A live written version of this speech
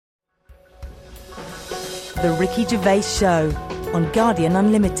The Ricky Gervais Show on Guardian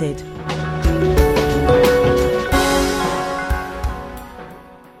Unlimited.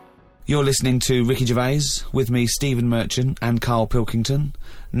 You're listening to Ricky Gervais with me, Stephen Merchant, and Carl Pilkington.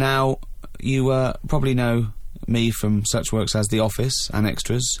 Now, you probably know me from such works as The Office and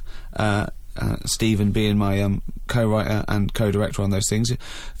Extras, Stephen being my co-writer and co-director on those things.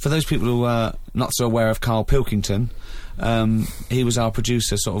 For those people who are not so aware of Carl Pilkington, he was our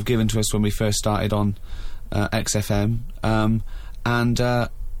producer, sort of given to us when we first started on XFM, and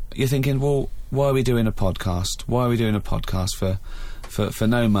you're thinking, well, why are we doing a podcast? Why are we doing a podcast for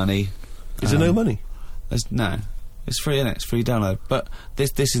no money? Is there no money? No. It's free, innit? It's free download. But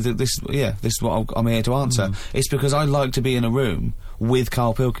this is what I'm here to answer. It's because I like to be in a room with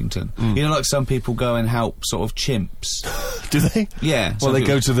Carl Pilkington. You know, like some people go and help sort of chimps. Do they? Yeah. Well, they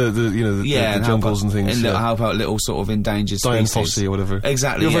go to the jungles and things. And help out little sort of endangered Diane species. Fossey or whatever.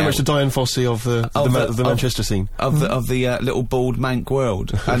 Exactly. You're very much the Diane Fossey of the Manchester scene. Of the little bald mank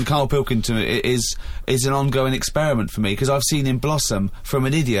world. And Carl Pilkington is an ongoing experiment for me, because I've seen him blossom from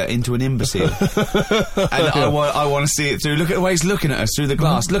an idiot into an imbecile. And I want to see it through. Look at the way he's looking at us through the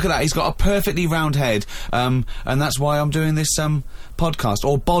glass. Look at that. He's got a perfectly round head. And that's why I'm doing this podcast,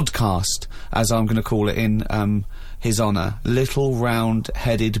 or bodcast, as I'm going to call it in his honour. Little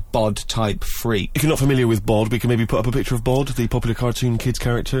round-headed bod-type freak. If you're not familiar with Bod, we can maybe put up a picture of Bod, the popular cartoon kids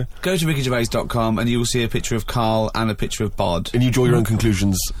character. Go to rickygervais.com and you will see a picture of Carl and a picture of Bod. And you draw your own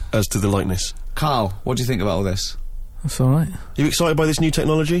conclusions as to the likeness. Carl, what do you think about all this? That's alright. Are you excited by this new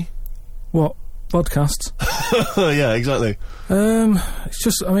technology? What? Podcasts? Yeah, exactly. It's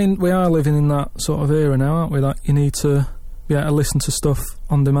just, I mean, we are living in that sort of era now, aren't we? That you need to be able to listen to stuff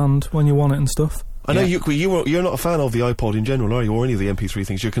on demand when you want it and stuff. I know you're not a fan of the iPod in general, are you? Or any of the MP3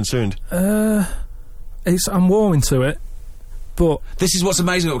 things? You're concerned? I'm warming to it, but... This is what's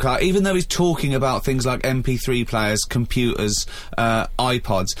amazing about Carl. Even though he's talking about things like MP3 players, computers,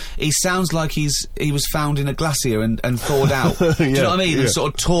 iPods, he sounds like he was found in a glacier and thawed out. Do you know what I mean? And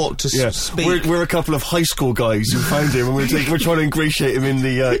sort of taught to speak. We're a couple of high school guys who found him, and we're trying to ingratiate him in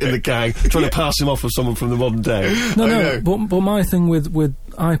the gang, trying to pass him off as someone from the modern day. No, but my thing with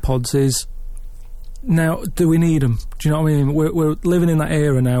iPods is, now, do we need them? Do you know what I mean? We're living in that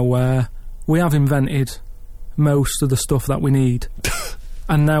era now where we have invented most of the stuff that we need,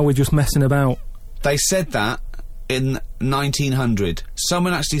 and now we're just messing about. They said that in 1900.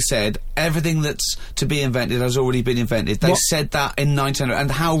 Someone actually said everything that's to be invented has already been invented. They said that in 1900, and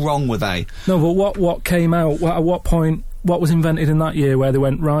how wrong were they? No, but what came out, at what point, what was invented in that year where they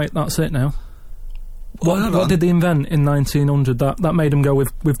went, right, that's it now? What did they invent in 1900 that made them go,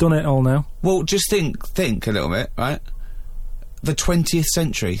 we've done it all now? Well, just think a little bit, right? The 20th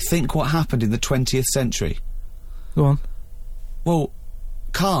century. Think what happened in the 20th century. Go on. Well,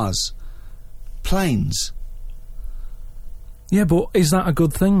 cars, planes. Yeah, but is that a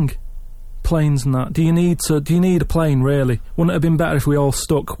good thing? Planes and that. Do you need a plane, really? Wouldn't it have been better if we all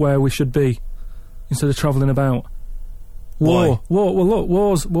stuck where we should be instead of travelling about? War. Well, look,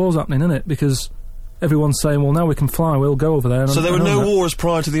 war's happening, isn't it? Because everyone's saying, well, now we can fly, we'll go over there. So there were no wars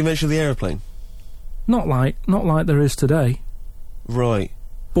prior to the invention of the aeroplane? Not like there is today. Right.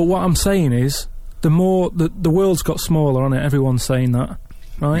 But what I'm saying is, the world's got smaller on it, everyone's saying that,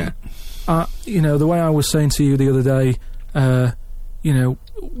 right? Yeah. The way I was saying to you the other day,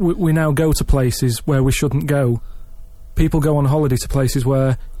 we now go to places where we shouldn't go. People go on holiday to places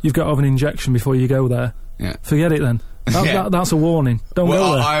where you've got to have an injection before you go there. Yeah. Forget it then. That's a warning. Don't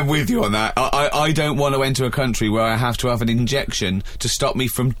go there. I'm with you on that. I don't want to enter a country where I have to have an injection to stop me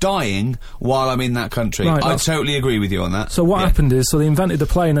from dying while I'm in that country. Right, I totally agree with you on that. So what happened is, they invented the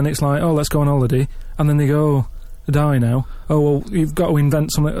plane, and it's like, oh, let's go on holiday, and then they go, oh, die now. Oh, well, you've got to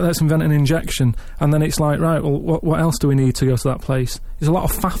invent something. Let's invent an injection. And then it's like, right, well, what else do we need to go to that place? There's a lot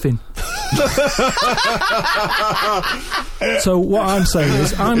of faffing. So what I'm saying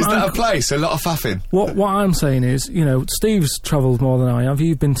is... Is that a place? A lot of faffing? What I'm saying is, Steve's travelled more than I have.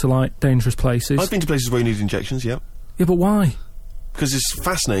 You've been to, like, dangerous places. I've been to places where you need injections, yeah. Yeah, but why? Because it's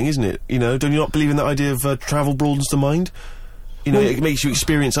fascinating, isn't it? Don't you not believe in that idea of travel broadens the mind? It makes you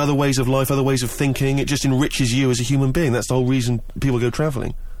experience other ways of life, other ways of thinking. It just enriches you as a human being. That's the whole reason people go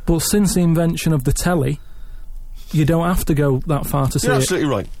travelling. But since the invention of the telly, you don't have to go that far to see it. You're absolutely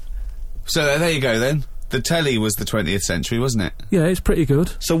right. So there you go then. The telly was the 20th century, wasn't it? Yeah, it's pretty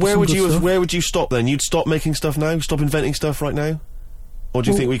good. So where would you stop then? You'd stop making stuff now? Stop inventing stuff right now? Or do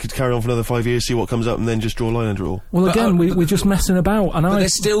you think we could carry on for another 5 years, see what comes up, and then just draw a line under it all? Well, again, we're just messing about, and but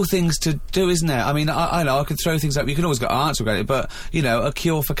there's still things to do, isn't there? I mean, I know, I could throw things up, you can always get an answer about it, but, a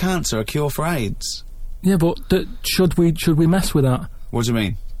cure for cancer, a cure for AIDS. Yeah, but should we mess with that? What do you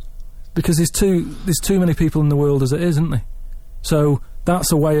mean? because there's too many people in the world as it is, isn't there? So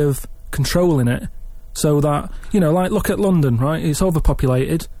that's a way of controlling it, so that, you know, like, look at London, right? It's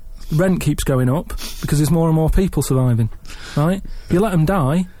overpopulated, rent keeps going up because there's more and more people surviving, right? If you let them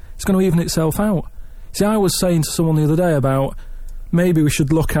die, it's going to even itself out. See, I was saying to someone the other day about maybe we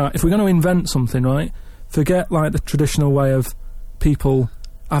should look at, if we're going to invent something, right, forget, like, the traditional way of people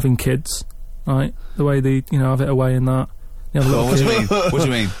having kids, right? The way they, you know, have it away and that. You know, What do you mean? What do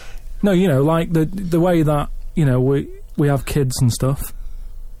you mean? No, you know, like the way that, you know, we have kids and stuff.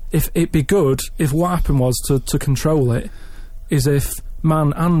 If it'd be good if what happened was to control it is if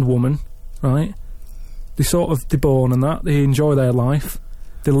man and woman, right, they're born and that, they enjoy their life,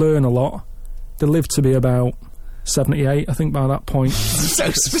 they learn a lot, they live to be about 78, I think, by that point. So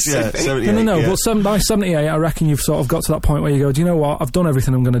specific. Yeah, 78, No, yeah. but by 78, I reckon you've sort of got to that point where you go, do you know what, I've done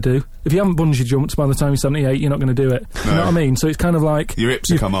everything I'm going to do. If you haven't bungee jumped by the time you're 78, you're not going to do it. No. You know what I mean? So it's kind of like... Your hips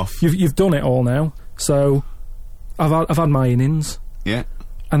have come off. You've done it all now, so I've had my innings. Yeah.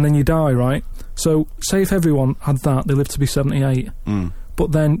 And then you die, right? So, say if everyone had that, they live to be 78.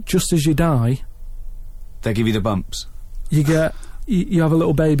 But then, just as you die... They give you the bumps. You get... You have a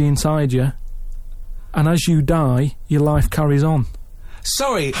little baby inside you, and as you die, your life carries on.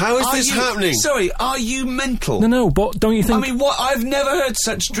 Sorry. How is this happening? Sorry, are you mental? No, but don't you think... I mean, what? I've never heard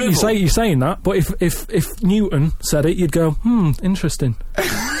such drivel. You're saying that, but if Newton said it, you'd go, interesting.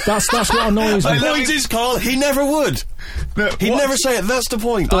 That's what annoys me. The point is, Carl, he never would. No, He'd never say it, that's the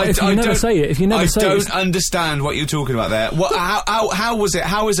point. If you never say it, I don't understand what you're talking about there. What? How was it?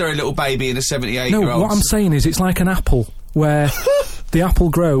 How is there a little baby in a 78-year-old? No, what I'm saying is it's like an apple, where the apple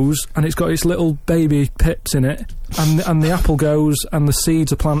grows and it's got its little baby pips in it, and the apple goes and the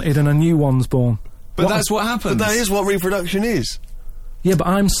seeds are planted and a new one's born. But that's what happens. But that is what reproduction is. Yeah, but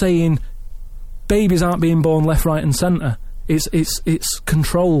I'm saying babies aren't being born left, right and centre. It's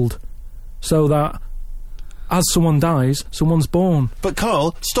controlled, so that as someone dies, someone's born. But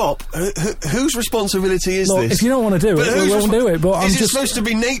Carl, stop. Whose responsibility is Look, this? if you don't want to do it, we won't do it. But I'm is it just supposed to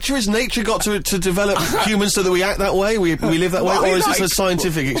be nature? Has nature got to develop humans so that we act that way? We live that way, or is this a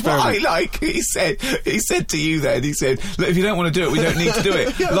scientific experiment? He said to you then, he said, look, if you don't want to do it, we don't need to do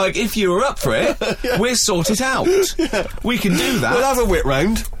it. Yeah. Like, if you were up for it, we'll sort it out. Yeah. We can do that. We'll have a wit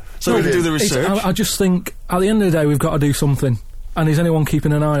round, so we can do the research. I just think, at the end of the day, we've got to do something. And is anyone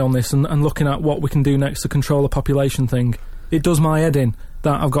keeping an eye on this and looking at what we can do next to control the population thing? It does my head in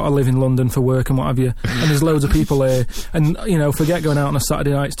that I've got to live in London for work and what have you, and there's loads of people here, and, you know, forget going out on a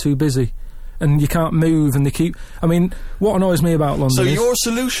Saturday night, it's too busy, and you can't move, and they keep... I mean, what annoys me about London So is... your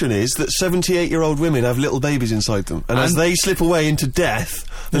solution is that 78-year-old women have little babies inside them, and as they slip away into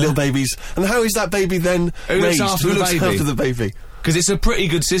death, the little babies... And how is that baby then raised? Who looks after the baby? Because it's a pretty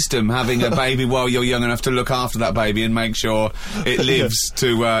good system, having a baby while you're young enough to look after that baby and make sure it lives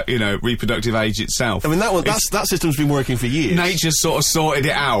to, you know, reproductive age itself. I mean, that system's been working for years. Nature's sort of sorted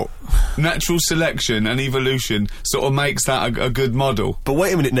it out. Natural selection and evolution sort of makes that a good model. But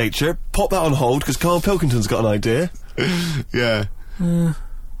wait a minute, nature. Pop that on hold, because Carl Pilkington's got an idea. Yeah.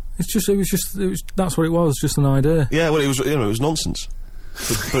 That's what it was, just an idea. Yeah, well, it was nonsense.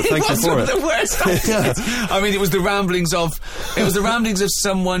 But thank you for it. The worst. Yeah. I mean, it was the ramblings of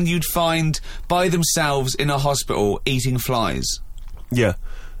someone you'd find by themselves in a hospital eating flies. Yeah.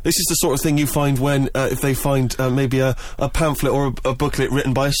 This is the sort of thing you find when, if they find maybe a pamphlet or a booklet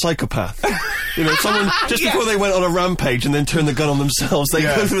written by a psychopath. You know, someone, just before they went on a rampage and then turned the gun on themselves, they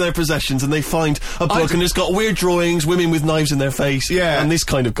go through their possessions and they find a book and it's got weird drawings, women with knives in their face, and this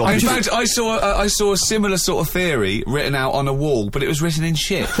kind of garbage. In fact, I saw a similar sort of theory written out on a wall, but it was written in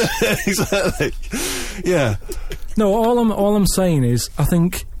shit. Exactly. Yeah. No, all I'm saying is, I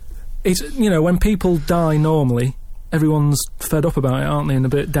think, it's, you know, when people die normally... Everyone's fed up about it, aren't they, and a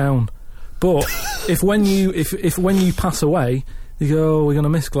bit down. But if when you pass away, you go, oh, we're going to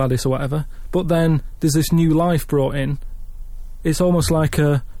miss Gladys or whatever. But then there's this new life brought in. It's almost like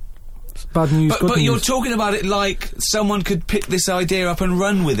a bad news, good but news. you're talking about it like someone could pick this idea up and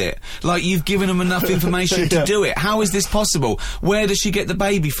run with it. Like you've given them enough information to do it. How is this possible? Where does she get the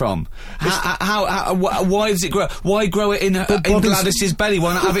baby from? Why does it grow? Why grow it in Gladys's belly?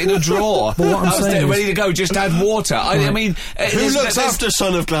 Why not have it in a drawer? But what I'm saying ready to go, just add water. I mean... Who looks after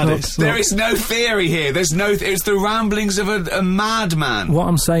son of Gladys? There is no theory here. There's no... it's the ramblings of a madman. What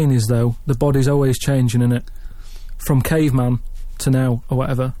I'm saying is, though, the body's always changing, innit? From caveman to now, or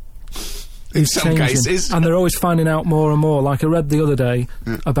whatever. In some cases. And they're always finding out more and more. Like I read the other day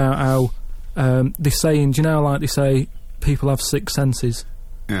about how they're saying, do you know, like they say people have 6 senses?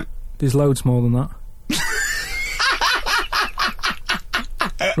 Yeah. There's loads more than that.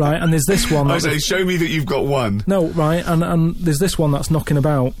 Right, and there's this one... I say, show me that you've got one. No, right, and there's this one that's knocking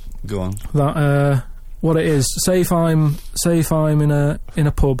about Go on. That what it is. Say if I'm in a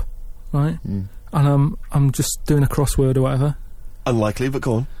pub, right, and I'm just doing a crossword or whatever. Unlikely, but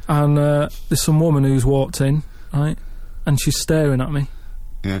go on. And there's some woman who's walked in, right, and she's staring at me.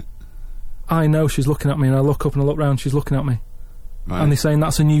 Yeah. I know she's looking at me, and I look up and I look round, she's looking at me. Right. And they're saying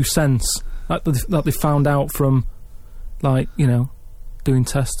that's a new sense that they found out from, like, you know, doing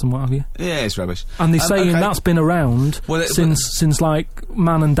tests and what have you. Yeah, it's rubbish. And they're saying that's been around since like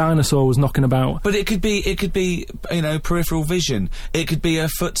man and dinosaur was knocking about. But it could be, you know, peripheral vision. It could be a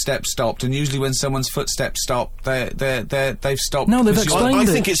footstep stopped, and usually when someone's footsteps stop, they've stopped. No, they've explained I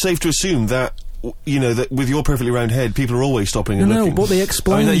think it's safe to assume that, you know, that with your perfectly round head, people are always stopping and looking. No, but they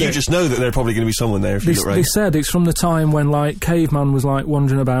explained it. You just know that there's probably going to be someone there if you look right. They said it's from the time when, like, caveman was, like,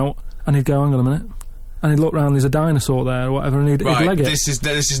 wandering about, and he'd go, hang on a minute, and he'd look round, there's a dinosaur there or whatever, and he'd leg it. This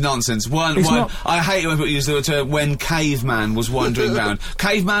is nonsense. I hate when people use the term when caveman was wandering round.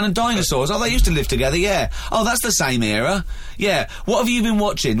 Caveman and dinosaurs, they used to live together, yeah. Oh, that's the same era. Yeah. What have you been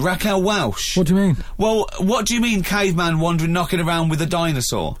watching? Raquel Welch? What do you mean? Well, what do you mean caveman wandering, knocking around with a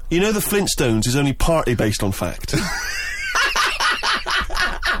dinosaur? You know the Flintstones is only partly based on fact.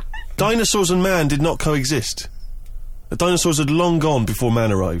 Dinosaurs and man did not coexist. The dinosaurs had long gone before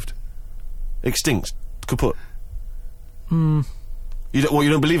man arrived. Extinct. Kaput. You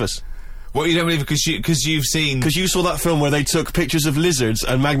don't believe us? What, you don't believe because you've seen... Because you saw that film where they took pictures of lizards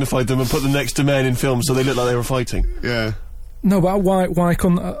and magnified them and put them next to men in films so they looked like they were fighting. Yeah. No, but why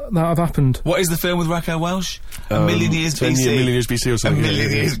couldn't that have happened? What is the film with Raquel Welch? A Million Years BC. A Million Years BC or something. A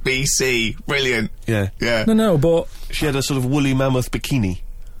Million Years BC. Brilliant. Yeah. Yeah. No, but... She had a sort of woolly mammoth bikini.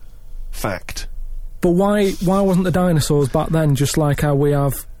 Fact. But why wasn't the dinosaurs back then just like how we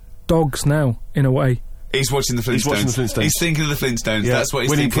have dogs now, in a way? He's watching the Flintstones. He's thinking of the Flintstones. Yeah. That's what he's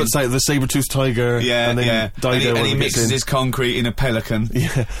when thinking. When he puts out the saber-toothed tiger, and then Dido and he mixes his concrete in a pelican.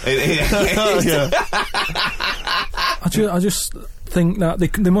 Yeah. I just think that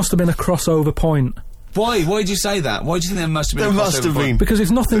there must have been a crossover point. Why? Why did you say that? Why do you think there must have been a crossover point? Because if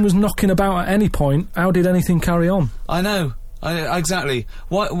nothing was knocking about at any point, how did anything carry on? I know. Exactly.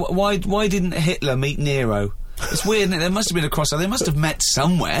 Why didn't Hitler meet Nero? It's weird, isn't it? There must have been a crossover. They must have met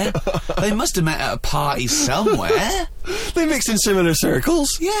somewhere. They must have met at a party somewhere. They mixed in similar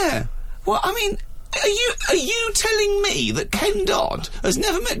circles. Yeah. Well, I mean, are you telling me that Ken Dodd has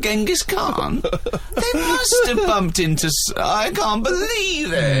never met Genghis Khan? They must have bumped into... I can't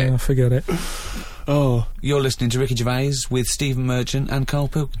believe it. Forget it. Oh. You're listening to Ricky Gervais with Stephen Merchant and Carl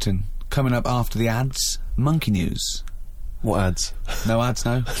Pilkington. Coming up after the ads, Monkey News. What ads? No ads,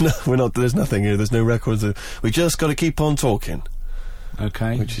 no? No, we're not. There's nothing here. There's no records. We just got to keep on talking.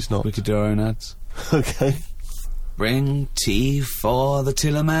 Okay. Which is not... We could do our own ads. Okay. Bring tea for the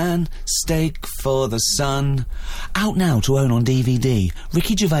Tillerman, steak for the sun. Out now to own on DVD,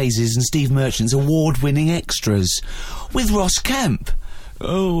 Ricky Gervais's and Steve Merchant's award-winning extras. With Ross Kemp.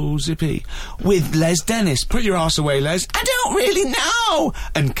 Oh, zippy. With Les Dennis. Put your arse away, Les. I don't really know.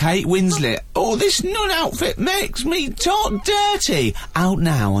 And Kate Winslet. Oh, this nun outfit makes me talk dirty. Out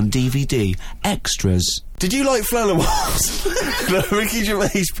now on DVD. Extras. Did you like Flanimals? The Ricky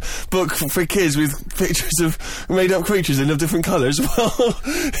Gervais book for kids with pictures of made-up creatures in of different colours? Well,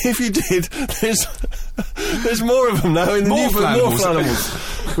 if you did, there's more of them now in the new book, more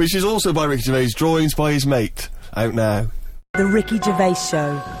Flanimals. Which is also by Ricky Gervais, drawings by his mate. Out now. The Ricky Gervais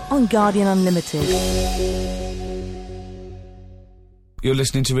Show on Guardian Unlimited. You're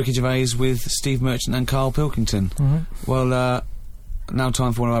listening to Ricky Gervais with Steve Merchant and Carl Pilkington. Well, now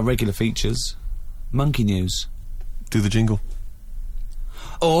time for one of our regular features, Monkey News. Do the jingle.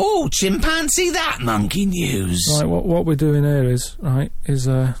 Oh, chimpanzee that Monkey News. Right, what we're doing here is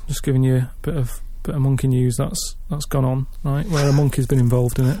just giving you a bit of monkey news that's gone on, right, where a monkey's been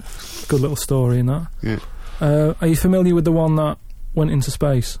involved in it. Good little story in that. Yeah. Are you familiar with the one that went into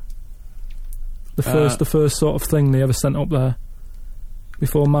space? The first sort of thing they ever sent up there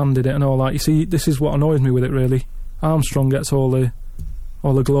before man did it and all that. You see, this is what annoys me with it, really. Armstrong gets all the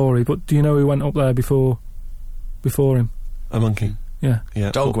glory, but do you know who went up there before him? A monkey.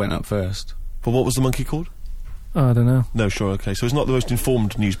 Yeah. Dog went up first. But what was the monkey called? I don't know. No, sure, okay. So it's not the most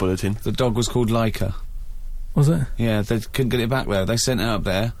informed news bulletin. The dog was called Laika. Was it? Yeah, they couldn't get it back there. They sent it up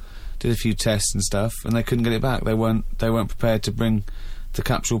there, did a few tests and stuff, and they couldn't get it back. They weren't prepared to bring the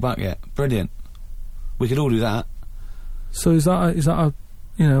capsule back yet. Brilliant. We could all do that. So is that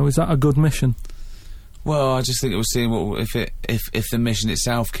a good mission? Well, I just think it was seeing if the mission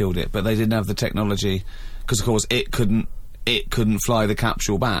itself killed it, but they didn't have the technology, because of course it couldn't fly the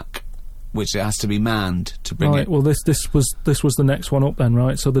capsule back, which it has to be manned to bring it. Right. Well, this was the next one up then,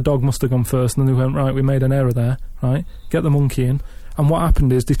 right? So the dog must have gone first, and then they went, right, we made an error there, right? Get the monkey in, And what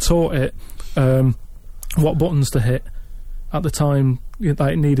happened is they taught it what buttons to hit at the time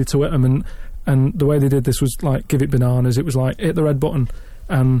that it needed to hit them, and the way they did this was like give it bananas. It was like hit the red button,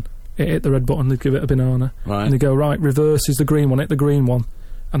 and it hit the red button, they'd give it a banana. Right. And they go, right, reverse is the green one, hit the green one.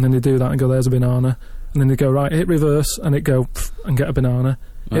 And then they do that and go, there's a banana. And then they go, right, hit reverse, and it go and get a banana.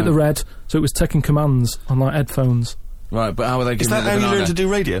 Right. Hit the red, so it was taking commands on like headphones. Right, but how are they Is giving it that the how you banana? learn to do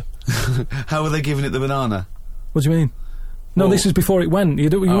radio? How are they giving it the banana? What do you mean? No, Well- this is before it went. You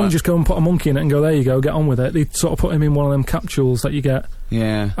wouldn't just go and put a monkey in it and go, there you go, get on with it. They'd sort of put him in one of them capsules that you get,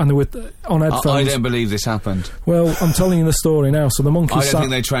 Yeah. and they were on headphones. I don't believe this happened. Well, I'm telling you the story now. So the monkey I don't sat...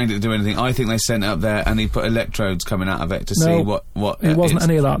 think they trained it to do anything. I think they sent it up there and he put electrodes coming out of it to No, see what it wasn't it's-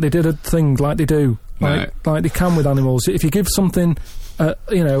 any of that. They did a thing like they do, like they can with animals. If you give something,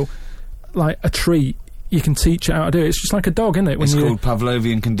 like a treat, you can teach it how to do it. It's just like a dog, isn't it? It's called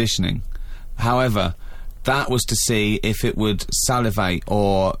Pavlovian conditioning. However, that was to see if it would salivate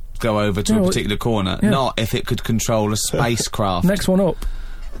or go over to a particular corner, not if it could control a spacecraft. Next one up.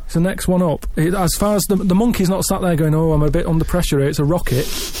 It's the next one up. As far as the monkey's not sat there going, oh, I'm a bit under pressure here, it's a rocket.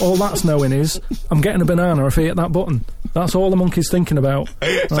 All that's knowing is, I'm getting a banana if I hit that button. That's all the monkey's thinking about.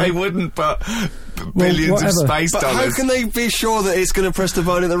 Right? They wouldn't put billions of space But dollars. how can they be sure that it's going to press the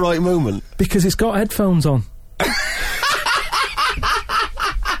button at the right moment? Because it's got headphones on.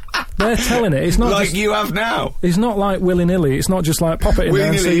 They're telling it. It's not like just, you have now. it's not like willy-nilly. It's not just like pop it in there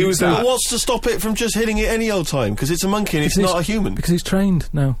and Willy-nilly, see... who's see- that? But what's to stop it from just hitting it any old time? Because it's a monkey and it's Because not a human. Because he's trained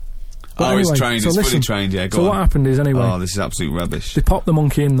now. But It's anyway, trained. so It's fully listen, trained. Yeah. Go So on. what happened is, anyway, Oh, this is absolute rubbish. they pop the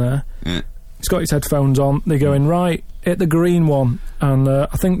monkey in there. Yeah. He's got his headphones on. They go in, right, hit the green one. And I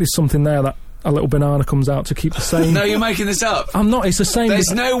think there's something there that a little banana comes out to keep the same... No, you're making this up. I'm not, it's the same... There's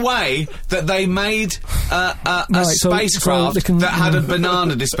no way that they made a Right, so spacecraft they can- that had a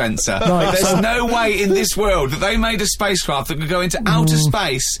banana dispenser. Right, There's so- no way in this world that they made a spacecraft that could go into outer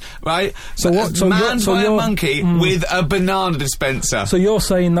space, right? So what- so manned you're- by a you're- monkey with a banana dispenser. So you're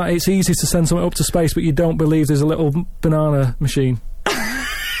saying that it's easy to send something up to space, but you don't believe there's a little banana machine?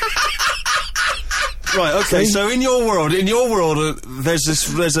 Right, okay, See? so in your world,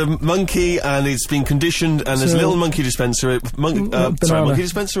 there's a monkey and it's been conditioned and there's a So- little monkey dispenser, Banana. monkey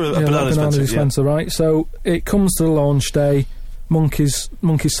dispenser, a Yeah, banana like dispenser, right? So it comes to the launch day, monkeys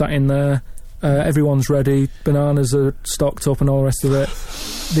sat in there, everyone's ready, bananas are stocked up and all the rest of it.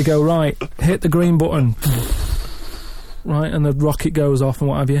 They go, right, hit the green button. Right, and the rocket goes off and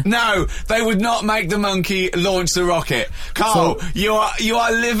what have you. No, they would not make the monkey launch the rocket. Carl, So- you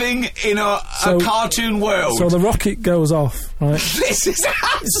are living in a cartoon world. So the rocket goes off, right? This is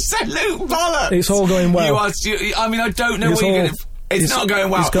absolute bollocks. It's all going well. I mean, I don't know It's what you're all- going to... It's not going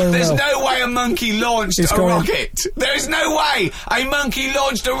well. it's going There's well. no way a monkey launched It's a going- rocket. There is no way a monkey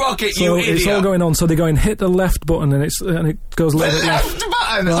launched a rocket, So you idiot. it's all going on. So they go and hit the left button, and it goes a The little bit left. left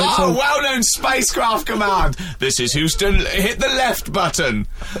button! Right, Oh, so- well-known spacecraft command. This is Houston. Hit the left button.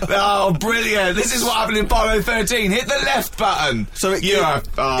 Oh, brilliant. This is what happened in Apollo 13. Hit the left button. So it You goes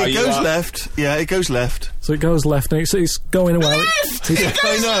are- left. Yeah, it goes left. So it goes left, and it's going well. Left! It- It I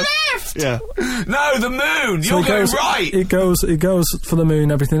goes know. left! Yeah. No, the moon. So You're it going goes, right. It goes for the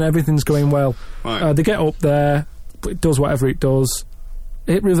moon. Everything's going well. Right. They get up there. It does whatever it does.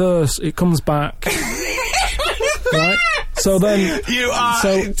 It reverse. It comes back. Right. So then You are,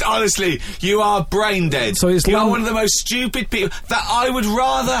 honestly, you are brain dead. So it's you are land- one of the most stupid people. That I would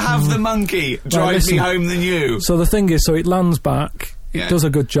rather have the monkey drive listen. me home than you. So the thing is, so it lands back. Yeah. It does a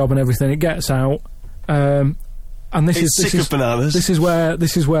good job and everything. It gets out. And this It's is sick of bananas. This is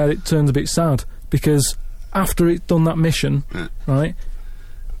where it turns a bit sad, because after it done that mission, right?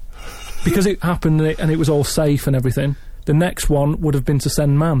 Because it happened and it was all safe and everything. The next one would have been to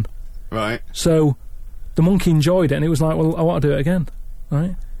send man. Right. So the monkey enjoyed it, and it was like, well, I want to do it again,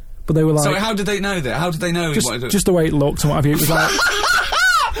 right? But they were like, So how did they know that? How did they know he wanted to do it? just the way it looked and what have you. It was like,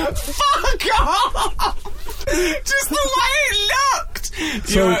 Fuck off! Just the way it looked!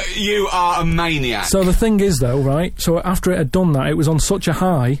 So- you are a maniac. so the thing is though, right? So after it had done that, it was on such a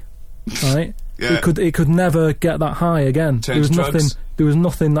high, right? Yeah. It could never get that high again. Turned to drugs. There was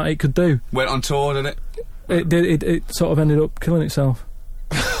nothing that it could do. Went on tour, did it? It sort of ended up killing itself.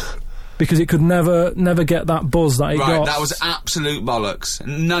 Because it could never get that buzz that it Right, got. that was absolute bollocks.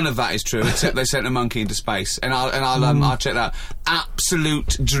 None of that is true, except they sent a monkey into space, and I'll check that.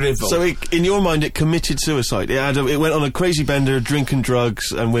 Absolute drivel. So in your mind, it committed suicide. It went on a crazy bender, drinking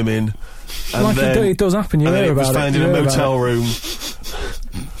drugs and women. And like then, it does happen. You and then hear it was about found it. in you a hear about motel it. room.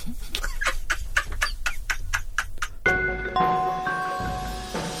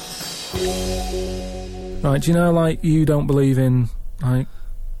 Right, do you know, like, you don't believe in, like,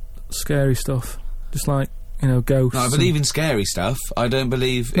 scary stuff? Just like, you know, ghosts. No, I believe in scary stuff. I don't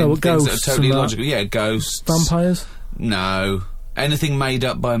believe No, in well, things that ghosts are totally and that. logical. Yeah, ghosts. Vampires? No. Anything made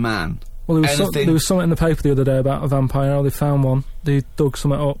up by man. Well, there Anything. was something in the paper the other day about a vampire. How they found one. They dug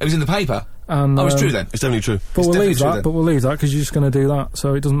something up. It was in the paper. And, Oh, it's true then. It's definitely true. But It's we'll leave definitely true that. then. But we'll leave that because you're just going to do that,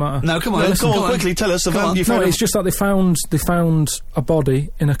 so it doesn't matter. No, come on. No, listen, go come on, quickly, tell us. Come on. You No, found it's just that they found a body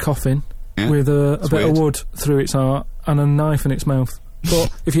in a coffin Yeah. with a bit weird. of wood through its heart and a knife in its mouth. But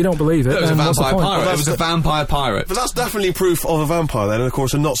if you don't believe it, It was a then what's the vampire point? pirate. Well, It was a vampire pirate. But that's definitely proof of a vampire then, and of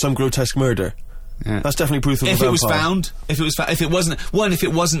course, and not some grotesque murder. Yeah. That's definitely proof of a If vampire. it was found, if it wasn't, if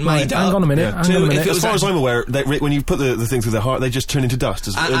it wasn't Right, made up. hang on a minute. Yeah. Hang Two, on a if minute. it was As far as actually- I'm aware, when you put the thing through their heart, they just turn into dust.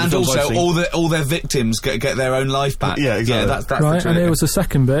 As, in the and films I've also seen. all their victims get their own life back. Yeah, exactly. Yeah, that's Right, the and truth. here was the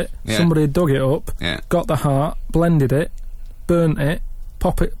second bit. Yeah. Somebody had dug it up, Yeah. got the heart, blended it, burnt it,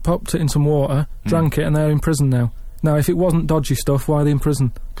 popped it in some water, drank it, and they're in prison now. Now, if it wasn't dodgy stuff, why are they in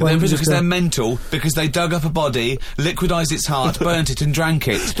prison? They're in prison because they're mental, because they dug up a body, liquidised its heart, burnt it and drank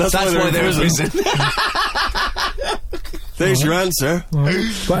it. That's why they're in prison. prison. There's your answer.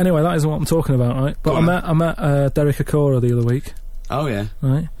 But anyway, that isn't what I'm talking about, right? But Go I on, met Derek Acora the other week, Oh, yeah.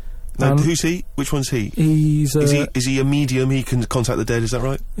 right? Now, And who's he? Which one's he? he's Is he a medium? He can contact the dead, is that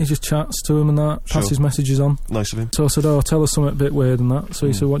right? he just chats to him and that, Sure. passes messages on. Nice of him. So I said, "Oh, tell us something a bit weird and that." So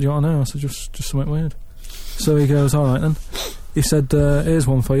he said, "What do you want to know?" I said, "Just something weird." So he goes, "All right then." He said, "Here's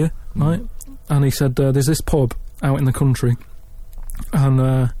one for you, right?" And he said, "There's this pub out in the country,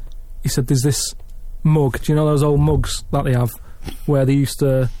 and he said there's this mug. Do you know those old mugs that they have, where they used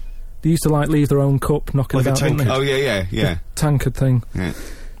to like leave their own cup knocking Like a about, didn't they? Oh, yeah. Tankard thing." Yeah.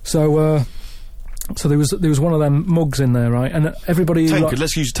 So there was one of them mugs in there, right? And everybody Tankard.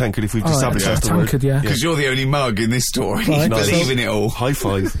 Let's use tankard if we've All right, established okay, that's the word. tankard, yeah. Because you're the only mug in this story. Right, You believe so- in it all. High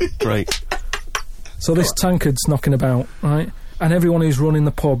five. Great. So this tankard's knocking about, right? And everyone who's running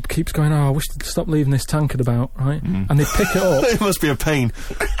the pub keeps going, "Oh, I wish they'd stop leaving this tankard about," right? And they pick it up. It must be a pain.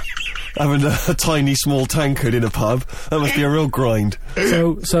 Having a tiny, small tankard in a pub. That must be a real grind.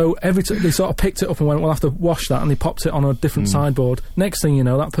 So every they sort of picked it up and went, "We'll have to wash that," and they popped it on a different sideboard. Next thing you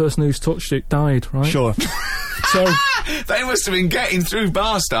know, that person who's touched it died, right? Sure. So They must have been getting through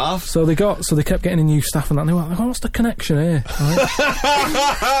bar staff. so they kept getting in new staff and that. And they were like, "Oh, what's the connection here?" Right?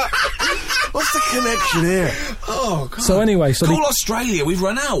 What's the connection here? Oh, God. So anyway, so Call Australia, we've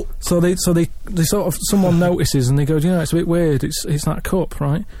run out. they sort of someone notices and they go, "Do you know, it's a bit weird. It's that cup,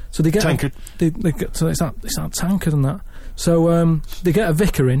 right?" So they get Tankard. They get, so it's that tankard and that. So they get a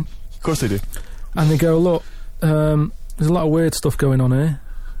vicar in. Of course they do. And they go, "Look, there's a lot of weird stuff going on here.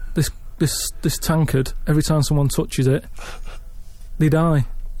 This tankard, every time someone touches it, they die."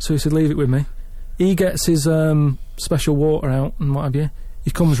 So he said, "Leave it with me." He gets his special water out and what have you. He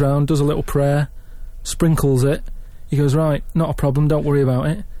comes round, does a little prayer, sprinkles it. He goes, "Right, not a problem, don't worry about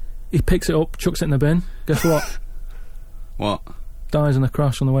it." He picks it up, chucks it in the bin. Guess what? What? Dies in a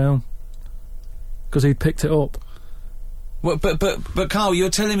crash on the way home. Because he'd picked it up. Well, but Carl, you're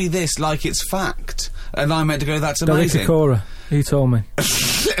telling me this like it's fact, and I'm meant to go, "That's Derek amazing." Acora, he told me.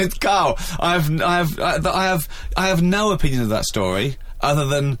 Carl, I have no opinion of that story, other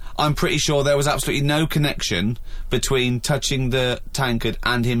than I'm pretty sure there was absolutely no connection between touching the tankard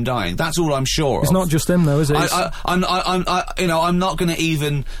and him dying. That's all I'm sure of. It's not just him, though, is it? I'm not going to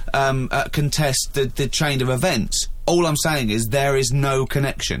even contest the chain of events. All I'm saying is there is no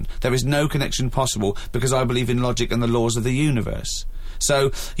connection. There is no connection possible because I believe in logic and the laws of the universe.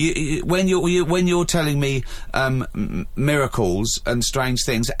 So when you're telling me miracles and strange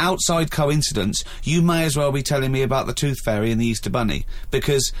things outside coincidence, you may as well be telling me about the Tooth Fairy and the Easter Bunny,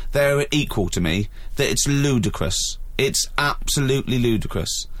 because they're equal to me. That it's ludicrous. It's absolutely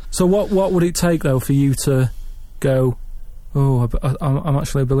ludicrous. So what would it take, though, for you to go, "Oh, I'm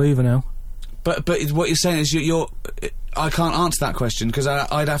actually a believer now"? But what you're saying is you're I can't answer that question because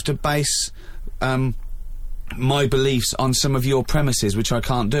I'd have to base my beliefs on some of your premises, which I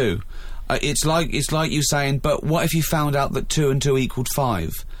can't do. It's like you saying, "But what if you found out that 2 and 2 equaled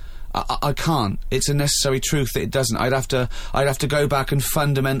 5?" I can't. It's a necessary truth that it doesn't. I'd have to go back and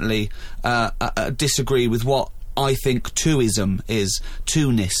fundamentally disagree with what I think twoism is,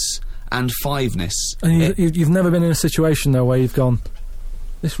 two-ness and fiveness. And you've never been in a situation, though, where you've gone,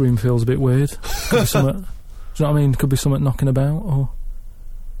 "This room feels a bit weird." Could be something, do you know what I mean? Could be something knocking about, or...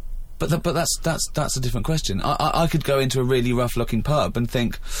 But that's a different question. I could go into a really rough-looking pub and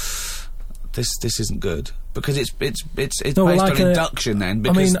think, this isn't good, because it's No, based like on induction. Then,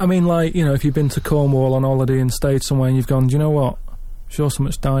 because I mean, like, you know, if you've been to Cornwall on holiday and stayed somewhere and you've gone, "Do you know what? Sure, so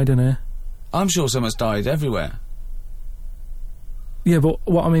much died in here." I'm sure so much died everywhere. Yeah, but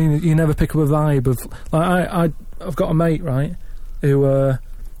what I mean, you never pick up a vibe of, like, I've got a mate, right, who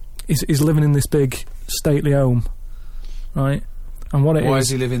he's living in this big stately home, right? And what it Why is...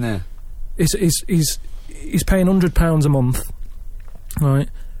 is he living there? He's paying £100 a month, right?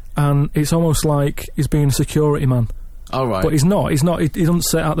 And it's almost like he's being a security man. Oh, right. But he's not. He doesn't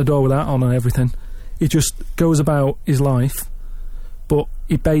sit out the door with that on and everything. He just goes about his life, but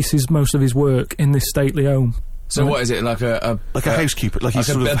he bases most of his work in this stately home. So what is it, like a housekeeper, like he's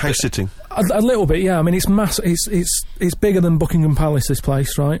sort of house sitting? A little bit, yeah. I mean, it's massive. It's bigger than Buckingham Palace, this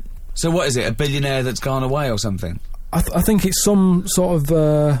place, right? So what is it, a billionaire that's gone away or something? I think it's some sort of...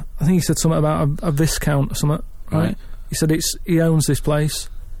 I think he said something about a viscount or something, right? He said he owns this place.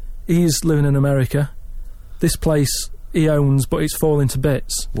 He's living in America. This place he owns, but it's falling to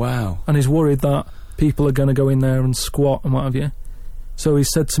bits. Wow. And he's worried that people are going to go in there and squat and what have you. So he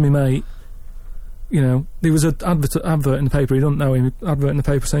said to me, mate, you know, there was an advert in the paper, he doesn't know him, advert in the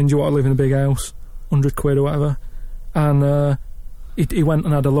paper saying, do you want to live in a big house? 100 quid or whatever. And he went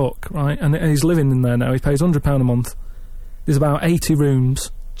and had a look, right? And he's living in there now. He pays £100 a month. There's about 80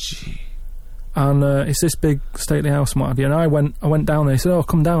 rooms. Gee. And it's this big stately house and what have you. And I went down there. He said, oh,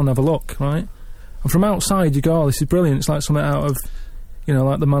 come down and have a look, right? And from outside you go, oh, this is brilliant. It's like something out of, you know,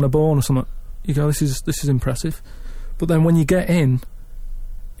 like the Man of Born or something. You go, this is impressive. But then when you get in,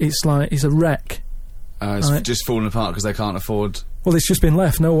 it's like, it's a wreck. It's just falling apart because they can't afford... Well, it's just been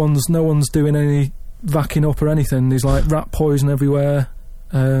left. No one's doing any vacuuming up or anything. There's like rat poison everywhere.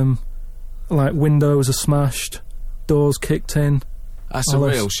 Like windows are smashed, doors kicked in. That's a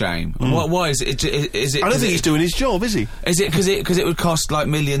real shame. Why is it? Is it? I don't think he's doing his job, is he? Is it because it would cost like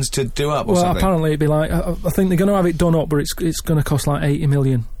millions to do up or well, something? Apparently it'd be like... I think they're going to have it done up, but it's going to cost like 80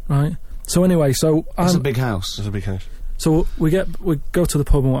 million, right? So anyway, so... It's a big house. It's a big house. So we go to the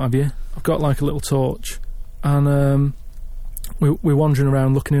pub and what have you. I've got like a little torch, and we're wandering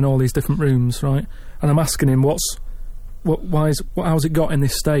around looking in all these different rooms, right? And I'm asking him, how's it got in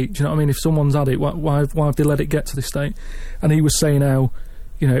this state? Do you know what I mean? If someone's had it, why have they let it get to this state? And he was saying how,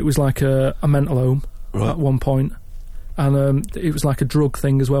 you know, it was like a mental home at one point, and it was like a drug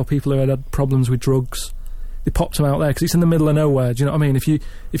thing as well. People who had problems with drugs, they popped them out there because it's in the middle of nowhere. Do you know what I mean? If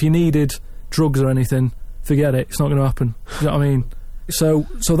you needed drugs or anything, forget it. It's not going to happen. Do you know what I mean? So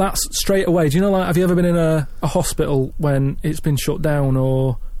that's straight away. Do you know, like, have you ever been in a hospital when it's been shut down,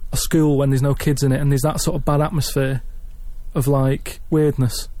 or a school when there's no kids in it, and there's that sort of bad atmosphere of, like,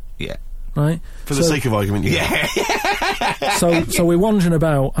 weirdness? Yeah. Right? For the sake of argument, yeah. So we're wandering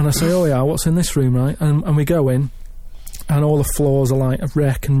about, and I say, oh yeah, what's in this room, right? And we go in, and all the floors are, like, a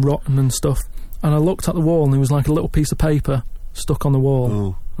wreck and rotten and stuff. And I looked at the wall, and there was, like, a little piece of paper stuck on the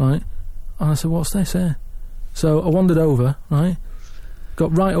wall, right? And I said, what's this here? So I wandered over, right?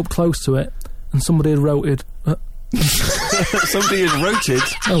 Got right up close to it, and somebody had roted... Somebody had roted?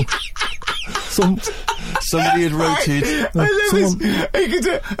 Oh. Somebody had roted... I love this.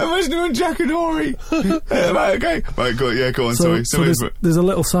 Imagine him on Jack and Horry. Right, okay. Right, go on, sorry. So there's a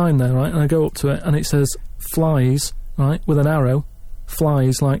little sign there, right? And I go up to it, and it says, flies, right? With an arrow.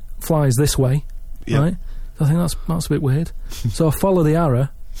 Flies this way, right? So I think that's a bit weird. So I follow the arrow,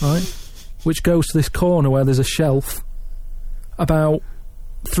 right? Which goes to this corner where there's a shelf, about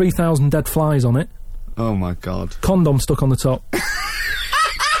 3,000 dead flies on it. Oh my God. Condom stuck on the top.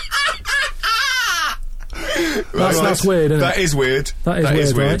 That's weird, isn't it? That is weird. That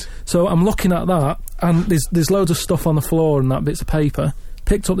is weird. Right? So I'm looking at that, and there's loads of stuff on the floor and that, bits of paper.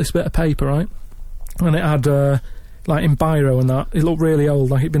 Picked up this bit of paper, right? And it had, like, in biro and that, it looked really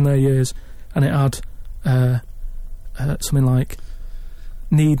old, like it'd been there years. And it had something like,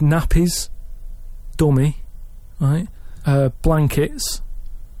 need nappies, dummy, right? Blankets,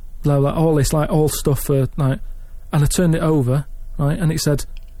 blah blah, all this, like, all stuff for, like, and I turned it over, right, and it said,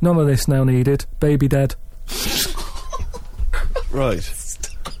 none of this now needed, baby dead. Right.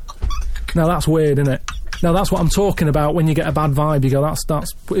 Now that's weird, isn't it? Now that's what I'm talking about when you get a bad vibe, you go,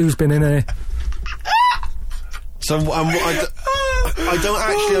 that's who's been in here. So I don't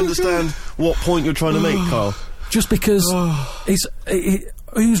actually understand what point you're trying to make, Carl. Just because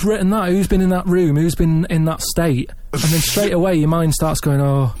who's written that? Who's been in that room? Who's been in that state? And then straight away your mind starts going,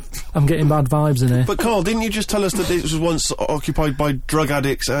 oh, I'm getting bad vibes in here. But Carl, didn't you just tell us that this was once occupied by drug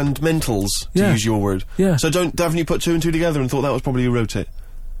addicts and mentals, to use your word? Yeah. So haven't you put two and two together and thought that was probably who wrote it?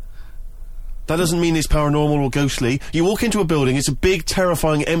 That doesn't mean it's paranormal or ghostly. You walk into a building, it's a big,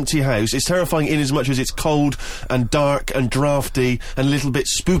 terrifying, empty house. It's terrifying in as much as it's cold and dark and drafty and a little bit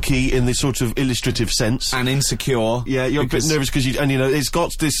spooky in this sort of illustrative sense. And insecure. Yeah, you're a bit nervous because it's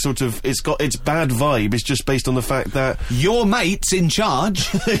got this sort of, it's got its bad vibe. It's just based on the fact that... Your mate's in charge.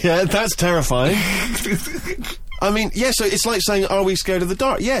 Yeah, that's terrifying. I mean, yeah, so it's like saying, are we scared of the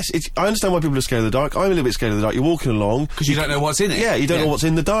dark? Yes, I understand why people are scared of the dark. I'm a little bit scared of the dark. You're walking along. Because you don't know what's in it. Yeah, you don't know what's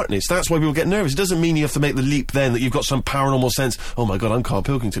in the darkness. That's why people get nervous. It doesn't mean you have to make the leap then that you've got some paranormal sense. Oh my God, I'm Carl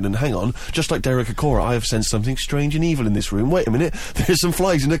Pilkington, and hang on, just like Derek Acora, I have sensed something strange and evil in this room. Wait a minute, there's some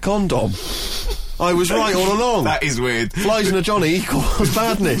flies in a condom. I was right all along. That is weird. Flies in a Johnny equals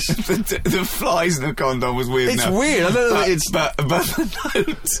badness. the flies in a condom was weird. It's enough. weird. I don't know. But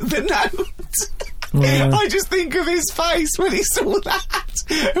the note. Yeah. I just think of his face when he saw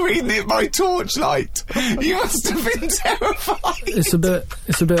that, reading it by torchlight. You must have been terrified. It's a bit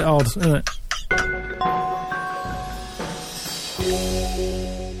odd, isn't it?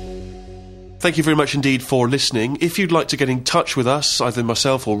 Thank you very much indeed for listening. If you'd like to get in touch with us, either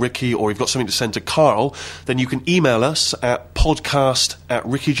myself or Ricky, or you've got something to send to Carl, then you can email us at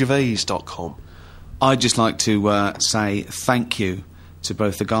podcast@rickygervais.com. I'd just like to say thank you to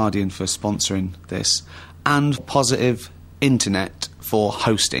both The Guardian for sponsoring this and Positive Internet for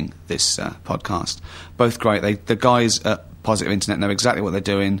hosting this podcast. Both great. The guys at Positive Internet know exactly what they're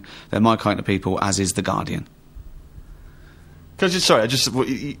doing. They're my kind of people, as is The Guardian.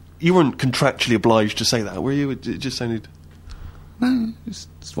 You weren't contractually obliged to say that, were you? It just sounded... No, it's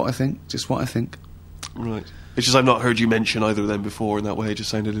what I think. Just what I think. Right. It's just I've not heard you mention either of them before in that way. It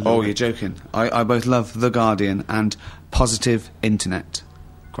just sounded a little... Oh, you're joking. I both love The Guardian and Positive Internet.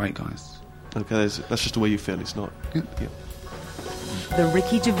 Great guys. Okay, that's just the way you feel, it's not... Yeah. Yeah. The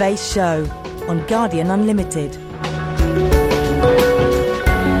Ricky Gervais Show on Guardian Unlimited.